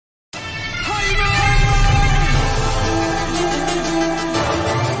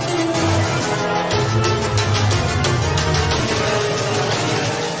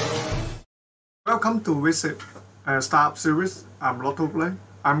Welcome to visit Startup Series. I'm Lotto Play.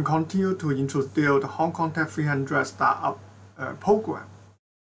 I'm continue to introduce the Hong Kong Tech 300 Startup program.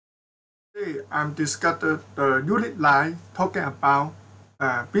 Today, I'm discussing the unit line talking about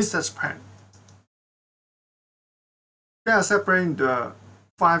business plan. They are separating the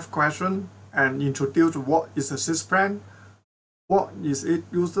 5 questions and introduce what is a business plan, what is it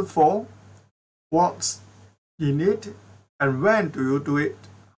used for, what's in it, and when do you do it,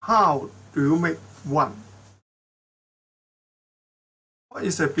 how do you make one. What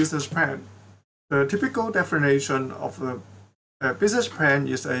is a business plan? The typical definition of a business plan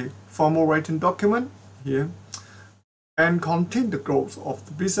is a formal written document here and contain the goals of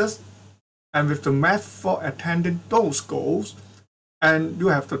the business and with the method for attending those goals, and you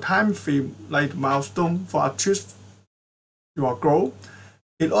have the time frame like milestone for achieve your goal.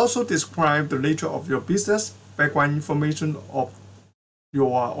 It also describes the nature of your business, background information of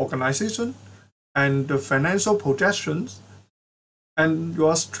your organization, and the financial projections, and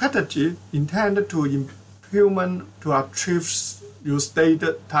your strategy intended to implement to achieve your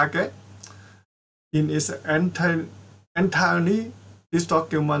stated target. In its entirely, this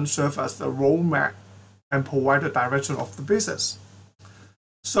document serves as the roadmap and provide the direction of the business.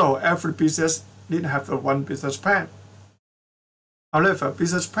 So every business needs to have one business plan. However,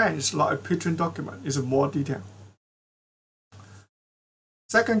 business plan is not a picture document, it's more detailed.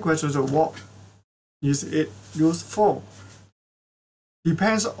 Second question is what is it used for?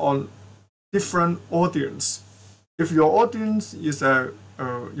 Depends on different audience. If your audience is an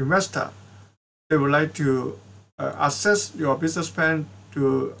investor, they would like to assess your business plan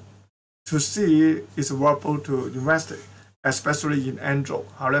to see it's worthwhile to invest it, especially in angel.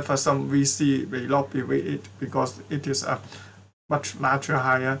 However, some VC may not be with it because it is a much larger,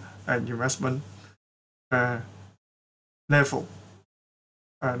 higher investment level.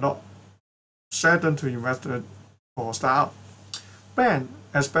 Not certain to invest for startup. Bank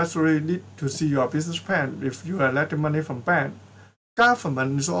especially need to see your business plan if you are letting money from bank.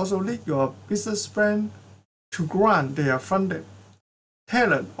 Government is also need your business plan to grant their funding.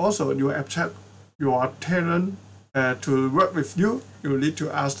 Talent also, you accept your talent to work with you. You need to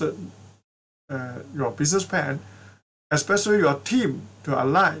ask your business plan, especially your team, to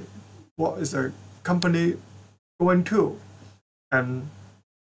align what is the company going to, and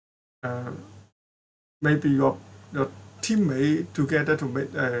maybe your teammate together to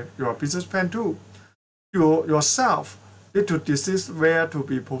make your business plan too. You yourself need to decide where to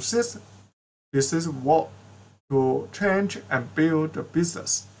be positioned. This is what to change and build the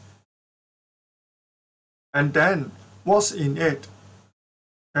business. And then what's in it?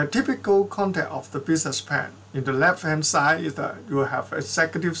 A typical content of the business plan. In the left-hand side is that you have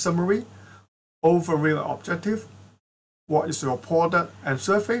executive summary, overview objective, what is your product and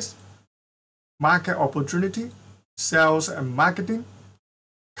service, market opportunity, sales and marketing,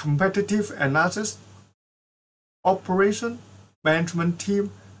 competitive analysis, operation, management team,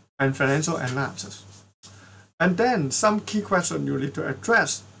 and financial analysis. And then some key questions you need to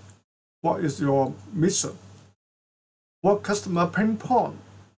address. What is your mission? What customer pain point?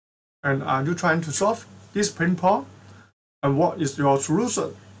 And are you trying to solve this pain point? And what is your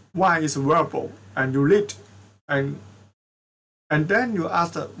solution? Why is it viable and you need? And then you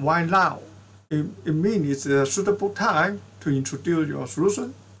ask why now? It means it's a suitable time to introduce your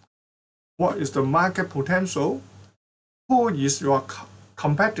solution. What is the market potential? Who is your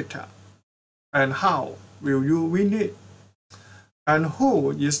competitor? And how will you win it? And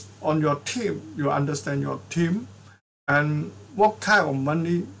who is on your team? You understand your team. And what kind of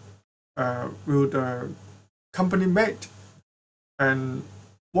money will the company make? And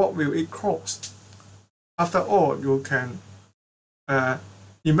what will it cost? After all, you can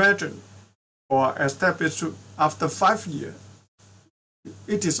imagine or establish after 5 years.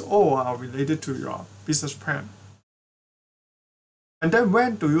 It is all related to your business plan. And then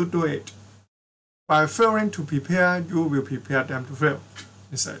when do you do it? By failing to prepare, you will prepare them to fail.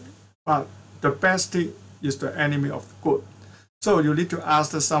 But the best thing is the enemy of the good. So you need to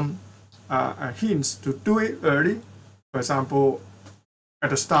ask some hints to do it early. For example, at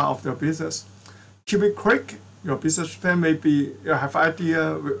the start of your business. Keep it quick. Your business plan maybe you have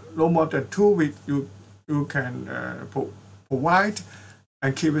idea no more than 2 weeks you can provide,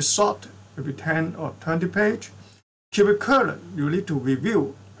 and keep it short, maybe 10 or 20 pages. Keep it current. You need to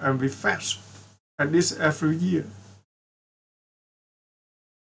review and refresh at least every year.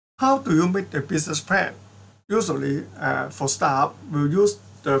 How do you make the business plan? Usually for startup, we'll use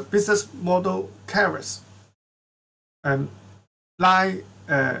the business model carrots and line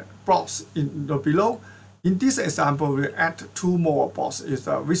blocks below. In this example, we add 2 more boxes, is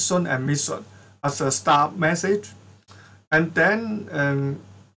vision and mission. as a start message. And then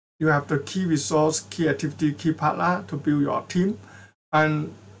you have the key resource, key activity, key partner to build your team.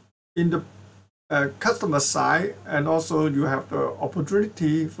 And in the customer side, and also you have the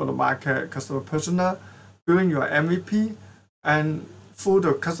opportunity for the market customer persona, building your MVP, and through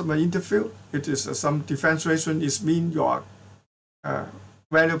the customer interview, it is some differentiation is mean your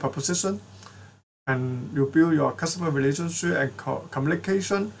value proposition, and you build your customer relationship and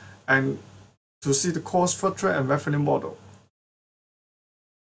communication, and to see the cost structure and revenue model.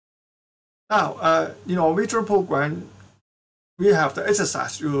 Now, in our virtual program, we have the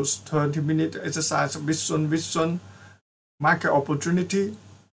exercise, use 20-minute exercise, vision, market opportunity,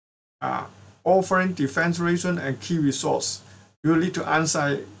 offering, differentiation, and key resource. You need to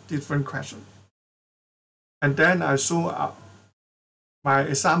answer different questions. And then I show my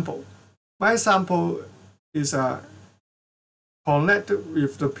example. My example is connected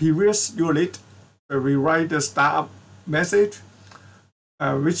with the previous unit, where we write the startup message,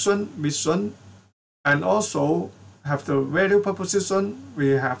 vision, and also have the value proposition. We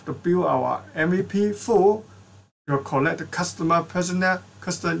have to build our MVP through your collect customer persona,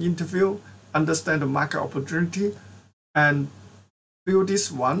 customer interview, understand the market opportunity, and build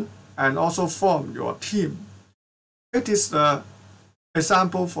this one, and also form your team. It is the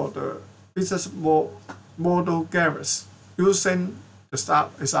example for the business model garage using the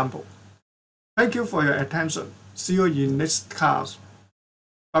start example. Thank you for your attention. See you in next class.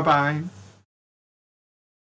 Bye-bye.